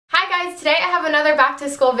guys, today I have another back to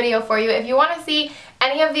school video for you. If you want to see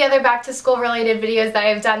any of the other back to school related videos that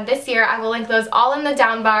I've done this year, I will link those all in the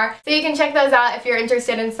down bar, so you can check those out if you're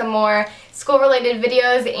interested in some more school related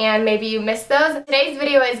videos and maybe you missed those. Today's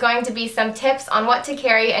video is going to be some tips on what to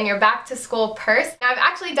carry in your back to school purse. Now, I've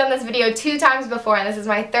actually done this video 2 times before and this is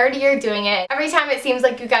my 3rd year doing it. Every time it seems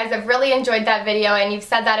like you guys have really enjoyed that video and you've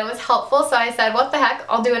said that it was helpful, so I said, what the heck,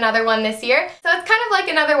 I'll do another one this year. So it's kind of like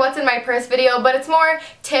another what's in my purse video, but it's more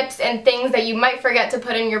tips and things that you might forget to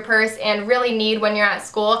put in your purse and really need when you're at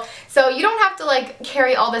school. So you don't have to like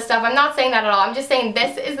carry all this stuff. I'm not saying that at all. I'm just saying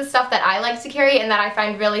this is the stuff that I like to carry and that I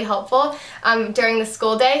find really helpful during the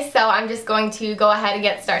school day. So I'm just going to go ahead and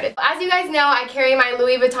get started. As you guys know, I carry my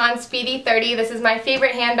Louis Vuitton Speedy 30. This is my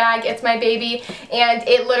favorite handbag. It's my baby and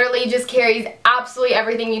it literally just carries absolutely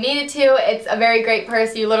everything you need it to. It's a very great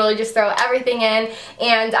purse. You literally just throw everything in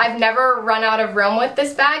and I've never run out of room with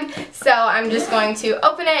this bag. So I'm just going to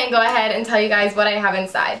open it and go ahead and tell you guys what I have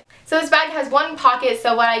inside. So this bag has one pocket,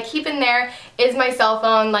 so what I keep in there is my cell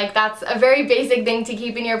phone. Like, that's a very basic thing to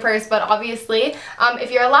keep in your purse, but obviously if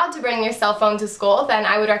you're allowed to bring your cell phone to school, then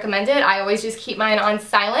I would recommend it. I always just keep mine on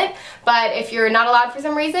silent, but if you're not allowed for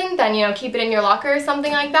some reason, then you know, keep it in your locker or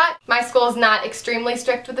something like that. My school is not extremely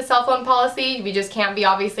strict with the cell phone policy. We just can't be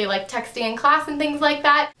obviously like texting in class and things like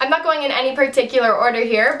that. I'm not going in any particular order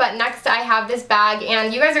here, but next I have this bag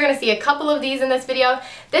and you guys are going to see a couple of these in this video.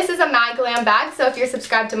 This is a MyGlam bag, so if you're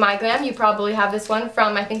subscribed to MyGlam, you probably have this one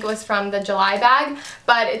from, I think it was from the July bag,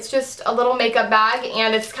 but it's just a little makeup bag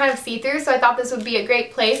and it's kind of see-through, so I thought this would be a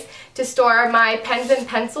great place to store my pens and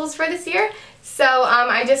pencils for this year. So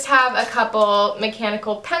I just have a couple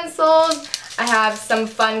mechanical pencils, I have some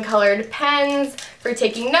fun colored pens for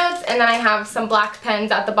taking notes, and then I have some black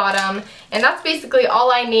pens at the bottom, and that's basically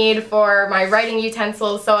all I need for my writing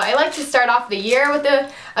utensils. So I like to start off the year with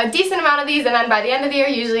a decent amount of these, and then by the end of the year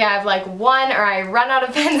usually I have like one or I run out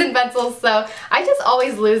of pens and pencils, so I just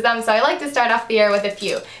always lose them, so I like to start off the year with a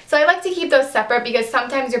few. So I like to keep those separate because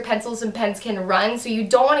sometimes your pencils and pens can run, so you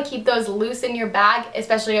don't want to keep those loose in your bag,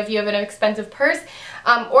 especially if you have an expensive purse.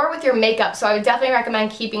 Or with your makeup, so I would definitely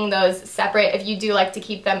recommend keeping those separate if you do like to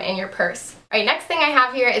keep them in your purse. Alright, next thing I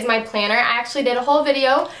have here is my planner. I actually did a whole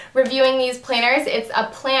video reviewing these planners. It's a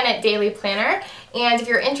Planet Daily Planner, and if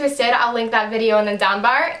you're interested, I'll link that video in the down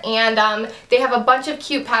bar. And they have a bunch of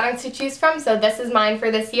cute patterns to choose from, so this is mine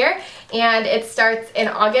for this year, and it starts in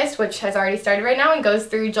August, which has already started right now, and goes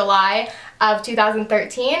through July of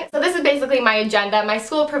 2013. So this is basically my agenda. My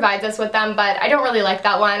school provides us with them, but I don't really like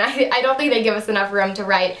that one. I don't think they give us enough room to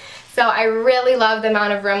write. So I really love the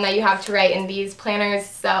amount of room that you have to write in these planners,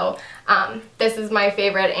 so this is my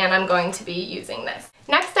favorite and I'm going to be using this.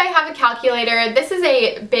 Next I have a calculator. This is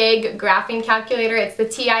a big graphing calculator. It's the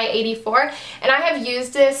TI-84, and I have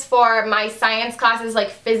used this for my science classes like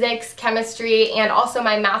physics, chemistry, and also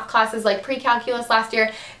my math classes like pre-calculus last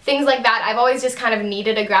year, things like that. I've always just kind of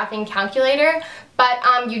needed a graphing calculator.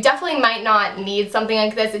 But you definitely might not need something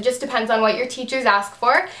like this. It just depends on what your teachers ask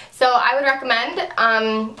for. So I would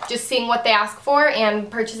recommend just seeing what they ask for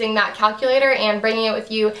and purchasing that calculator and bringing it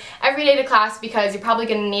with you every day to class, because you're probably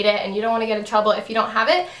going to need it and you don't want to get in trouble if you don't have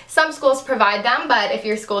it. Some schools provide them, but if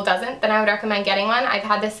your school doesn't, then I would recommend getting one. I've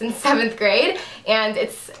had this since 7th grade and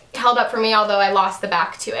it's held up for me, although I lost the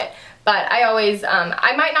back to it. But I always,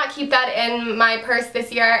 I might not keep that in my purse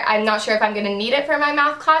this year. I'm not sure if I'm going to need it for my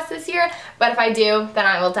math class this year, but if I do, then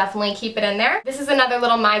I will definitely keep it in there. This is another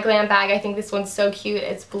little MyGlam bag. I think this one's so cute.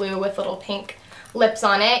 It's blue with little pink lips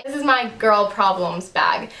on it. This is my girl problems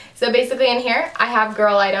bag. So basically in here, I have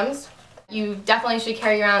girl items. You definitely should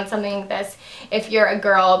carry around something like this if you're a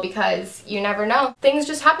girl, because you never know. Things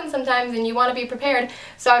just happen sometimes and you want to be prepared.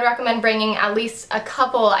 So I would recommend bringing at least a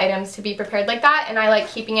couple items to be prepared like that, and I like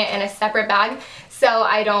keeping it in a separate bag so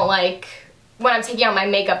I don't like, when I'm taking out my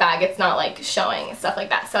makeup bag, it's not like showing and stuff like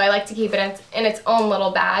that. So I like to keep it in its own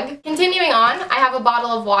little bag. Continuing on, I have a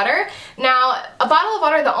bottle of water. Now, a bottle of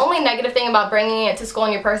water, the only negative thing about bringing it to school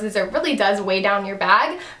in your purse is it really does weigh down your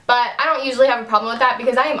bag, but I don't usually have a problem with that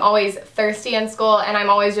because I am always thirsty in school and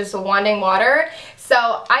I'm always just wanting water.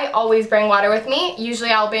 So I always bring water with me.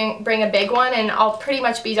 Usually I'll bring a big one and I'll pretty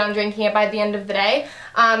much be done drinking it by the end of the day.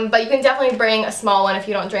 But you can definitely bring a small one if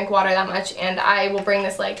you don't drink water that much, and I will bring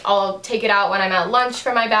this, like, I'll take it out when I'm at lunch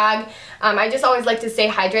for my bag. I just always like to stay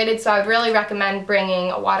hydrated, so I would really recommend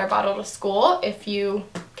bringing a water bottle to school if you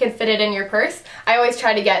can fit it in your purse. I always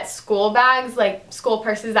try to get school bags, like school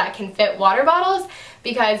purses that can fit water bottles,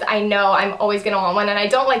 because I know I'm always going to want one, and I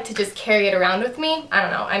don't like to just carry it around with me. I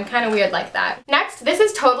don't know, I'm kind of weird like that. Next, this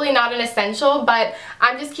is totally not an essential, but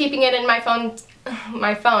I'm just keeping it in my phone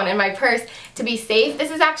in my purse to be safe. This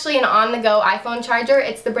is actually an on-the-go iPhone charger.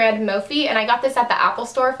 It's the brand Mophie, and I got this at the Apple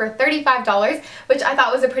store for $35, which I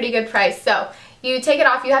thought was a pretty good price. So you take it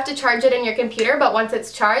off, you have to charge it in your computer, but once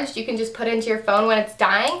it's charged, you can just put it into your phone when it's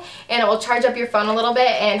dying, and it will charge up your phone a little bit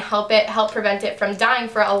and help prevent it from dying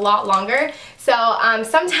for a lot longer. So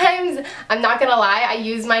sometimes, I'm not gonna lie, I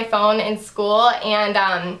use my phone in school,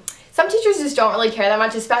 and some teachers just don't really care that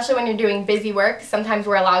much, especially when you're doing busy work. Sometimes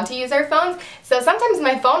we're allowed to use our phones. So sometimes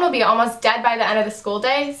my phone will be almost dead by the end of the school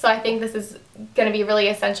day. So I think this is going to be really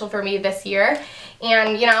essential for me this year.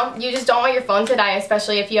 And you know, you just don't want your phone to die,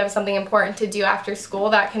 especially if you have something important to do after school.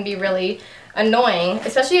 That can be really annoying,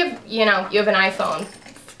 especially if you have an iPhone.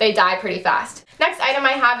 They die pretty fast. Next item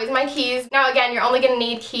I have is my keys. Now again, you're only going to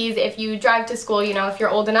need keys if you drive to school, if you're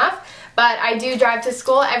old enough. But I do drive to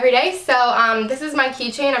school every day, so this is my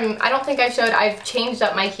keychain. I don't think I've changed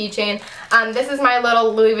up my keychain. This is my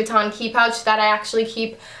little Louis Vuitton key pouch that I actually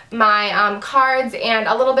keep my cards and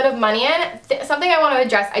a little bit of money in. Something I want to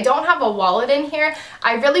address, I don't have a wallet in here.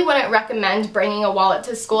 I really wouldn't recommend bringing a wallet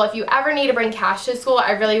to school. If you ever need to bring cash to school,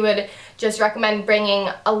 I really would just recommend bringing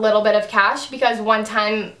a little bit of cash, because one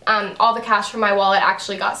time all the cash from my wallet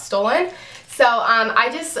actually got stolen. So I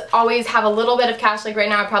just always have a little bit of cash. Like right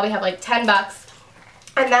now I probably have like 10 bucks.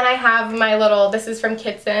 And then I have my little, this is from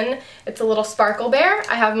Kitson, it's a little sparkle bear.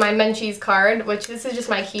 I have my Menchie's card, which this is just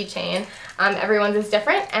my keychain. Everyone's is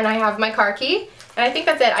different. And I have my car key. And I think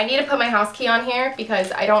that's it. I need to put my house key on here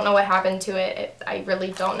because I don't know what happened to it. I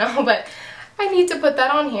really don't know, but I need to put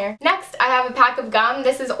that on here. Next, I have a pack of gum.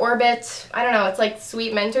 This is Orbit, I don't know, it's like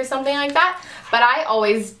sweet mint or something like that. But I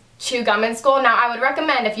always chew gum in school. Now I would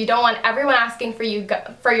recommend, if you don't want everyone asking for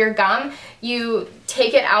your gum, you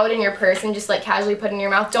take it out in your purse and just like casually put it in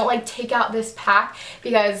your mouth. Don't like take out this pack,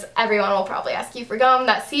 because everyone will probably ask you for gum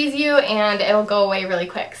that sees you, and it'll go away really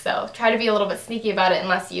quick. So try to be a little bit sneaky about it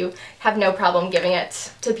unless you have no problem giving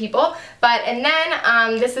it to people. And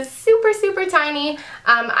then this is super, super tiny.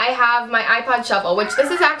 I have my iPod Shuffle, which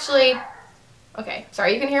this is actually, okay,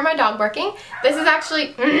 sorry, you can hear my dog barking. This is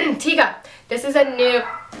actually, Tika, this is a new,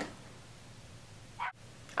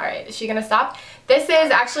 alright, is she gonna stop? This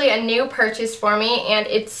is actually a new purchase for me, and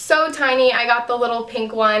it's so tiny. I got the little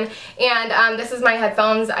pink one, and this is my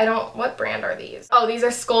headphones. What brand are these? Oh, these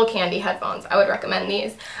are Skull Candy headphones. I would recommend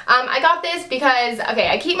these. I got this because, okay,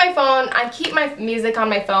 I keep my music on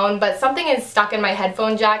my phone, but something is stuck in my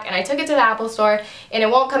headphone jack, and I took it to the Apple store, and it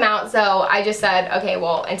won't come out, so I just said, okay,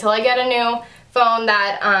 well, until I get a new phone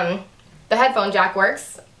that the headphone jack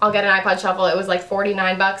works, I'll get an iPod Shuffle. It was like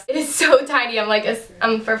 49 bucks. It is so tiny. I'm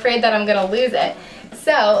afraid that I'm gonna lose it.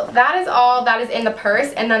 So that is all that is in the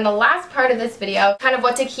purse. And then the last part of this video, kind of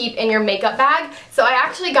what to keep in your makeup bag. So I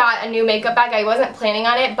actually got a new makeup bag. I wasn't planning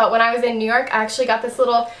on it, but when I was in New York, I actually got this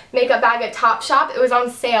little makeup bag at Topshop. It was on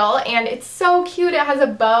sale, and it's so cute. It has a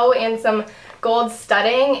bow and some gold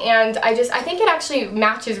studding, and I think it actually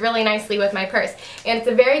matches really nicely with my purse, and it's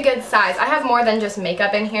a very good size. I have more than just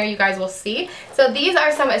makeup in here, you guys will see. So these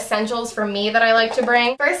are some essentials for me that I like to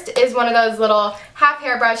bring. First is one of those little half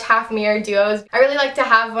hairbrush, half mirror duos. I really like to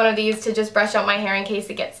have one of these to just brush out my hair in case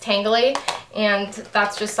it gets tangly, and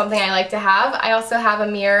that's just something I like to have. I also have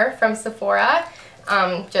a mirror from Sephora,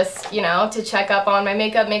 just, to check up on my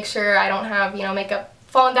makeup, make sure I don't have, makeup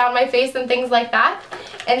falling down my face and things like that.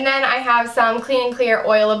 And then I have some Clean and Clear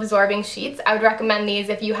oil absorbing sheets. I would recommend these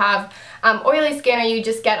if you have oily skin or you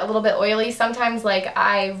just get a little bit oily sometimes. Like,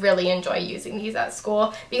 I really enjoy using these at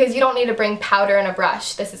school because you don't need to bring powder and a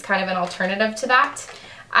brush. This is kind of an alternative to that.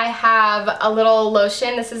 I have a little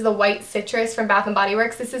lotion. This is the White Citrus from Bath & Body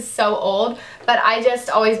Works. This is so old, but I just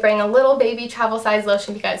always bring a little baby travel size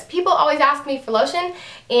lotion because people always ask me for lotion,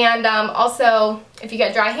 and also if you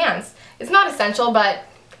get dry hands. It's not essential, but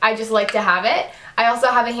I just like to have it. I also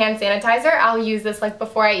have a hand sanitizer. I'll use this like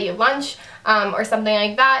before I eat lunch or something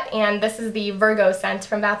like that. And this is the Virgo scent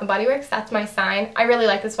from Bath & Body Works. That's my sign. I really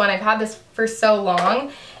like this one. I've had this for so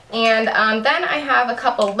long. And then I have a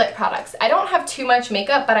couple lip products. I don't have too much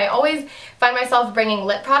makeup, but I always find myself bringing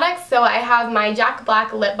lip products. So I have my Jack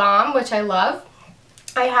Black lip balm, which I love.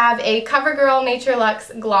 I have a CoverGirl Nature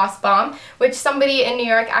Luxe Gloss Bomb, which somebody in New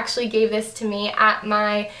York actually gave this to me at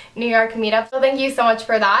my New York meetup. So thank you so much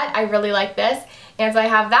for that. I really like this. And so I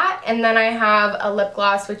have that, and then I have a lip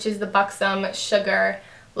gloss, which is the Buxom Sugar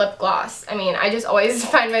lip gloss. I mean, I just always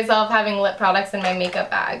find myself having lip products in my makeup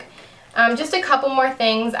bag. Just a couple more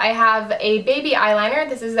things. I have a baby eyeliner.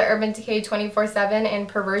 This is the Urban Decay 24/7 in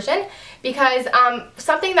Perversion, because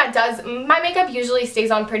something that does, my makeup usually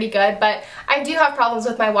stays on pretty good, but I do have problems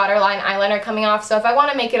with my waterline eyeliner coming off, so if I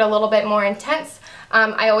want to make it a little bit more intense,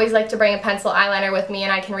 I always like to bring a pencil eyeliner with me,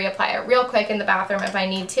 and I can reapply it real quick in the bathroom if I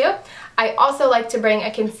need to. I also like to bring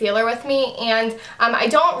a concealer with me, and I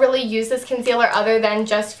don't really use this concealer other than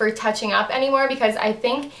just for touching up anymore, because I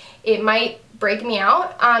think it might break me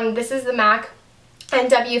out. This is the MAC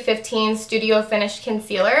NW15 Studio Finish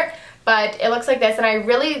Concealer, but it looks like this, and I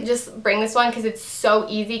really just bring this one because it's so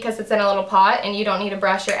easy, because it's in a little pot and you don't need a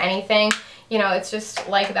brush or anything. You know, it's just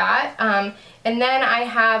like that. And then I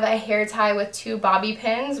have a hair tie with 2 bobby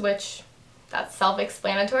pins, which that's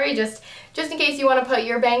self-explanatory, just in case you want to put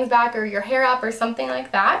your bangs back or your hair up or something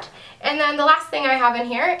like that. And then the last thing I have in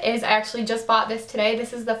here is, I actually just bought this today.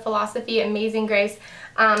 This is the Philosophy Amazing Grace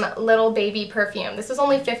Little Baby Perfume. This was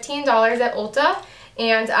only $15 at Ulta,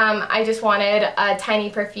 and I just wanted a tiny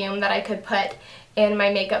perfume that I could put in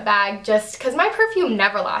my makeup bag, just because my perfume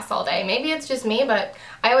never lasts all day. Maybe it's just me, but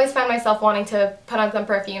I always find myself wanting to put on some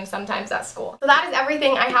perfume sometimes at school. So that is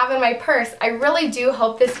everything I have in my purse. I really do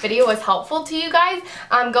hope this video was helpful to you guys.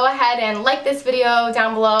 Go ahead and like this video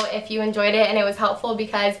down below if you enjoyed it and it was helpful,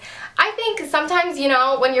 because I think sometimes, you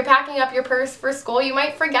know, when you're packing up your purse for school, you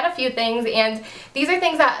might forget a few things, and these are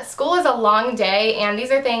things that, school is a long day, and these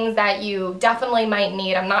are things that you definitely might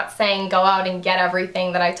need. I'm not saying go out and get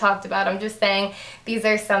everything that I talked about. I'm just saying these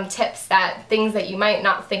are some tips, things that you might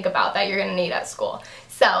not think about that you're going to need at school.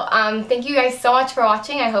 So, thank you guys so much for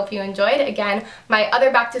watching. I hope you enjoyed. Again, my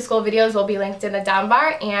other back to school videos will be linked in the down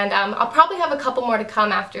bar, and I'll probably have a couple more to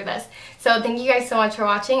come after this. So thank you guys so much for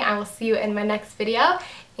watching. I will see you in my next video,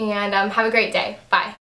 and have a great day. Bye.